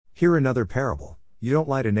Hear another parable. You don't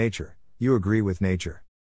lie to nature, you agree with nature.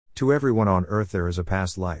 To everyone on earth there is a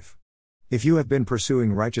past life. If you have been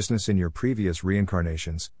pursuing righteousness in your previous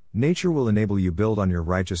reincarnations, nature will enable you build on your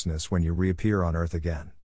righteousness when you reappear on earth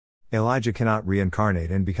again. Elijah cannot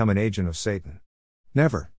reincarnate and become an agent of Satan.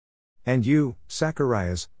 Never. And you,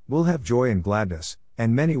 Zacharias, will have joy and gladness,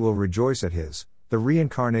 and many will rejoice at the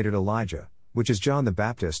reincarnated Elijah, which is John the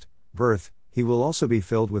Baptist, birth. He will also be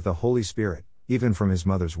filled with the Holy Spirit, even from his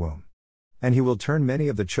mother's womb. And he will turn many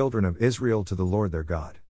of the children of Israel to the Lord their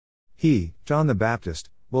God. He, John the Baptist,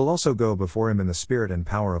 will also go before him in the spirit and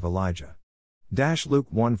power of Elijah. Luke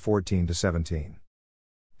 1:14-17.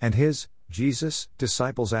 And his, Jesus,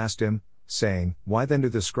 disciples asked him, saying, Why then do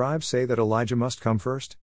the scribes say that Elijah must come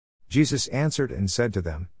first? Jesus answered and said to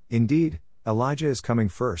them, Indeed, Elijah is coming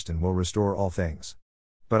first and will restore all things.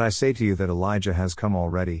 But I say to you that Elijah has come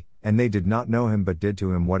already, and they did not know him but did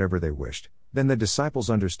to him whatever they wished. Then the disciples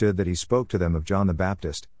understood that he spoke to them of John the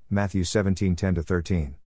Baptist. Matthew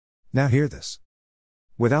 17:10-13. Now hear this.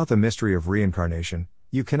 Without the mystery of reincarnation,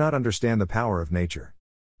 you cannot understand the power of nature.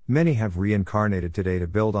 Many have reincarnated today to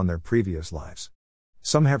build on their previous lives.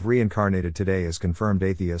 Some have reincarnated today as confirmed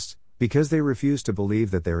atheists, because they refuse to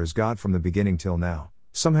believe that there is God from the beginning till now.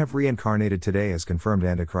 Some have reincarnated today as confirmed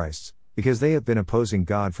antichrists, because they have been opposing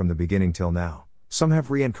God from the beginning till now. Some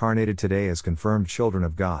have reincarnated today as confirmed children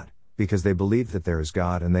of God, because they believe that there is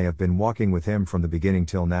God and they have been walking with Him from the beginning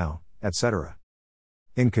till now, etc.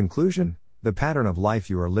 In conclusion, the pattern of life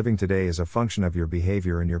you are living today is a function of your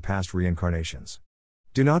behavior in your past reincarnations.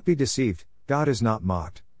 Do not be deceived, God is not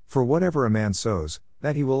mocked, for whatever a man sows,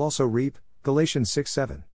 that he will also reap, Galatians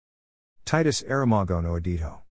 6:7. Titus Aramagono Edito.